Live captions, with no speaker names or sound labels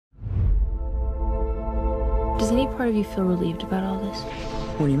Does any part of you feel relieved about all this?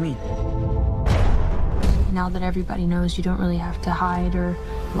 What do you mean? Now that everybody knows, you don't really have to hide or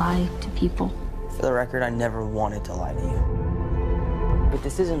lie to people. For the record, I never wanted to lie to you. But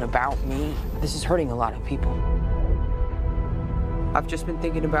this isn't about me. This is hurting a lot of people. I've just been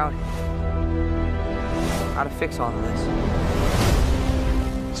thinking about how to fix all of this.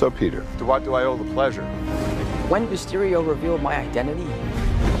 So, Peter, to what do I owe the pleasure? When Mysterio revealed my identity,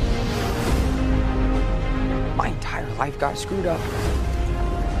 my entire life got screwed up.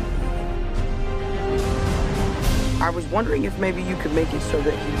 I was wondering if maybe you could make it so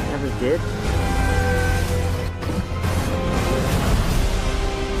that he never did.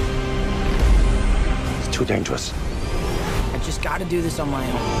 It's too dangerous. I just gotta do this on my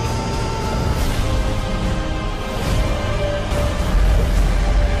own.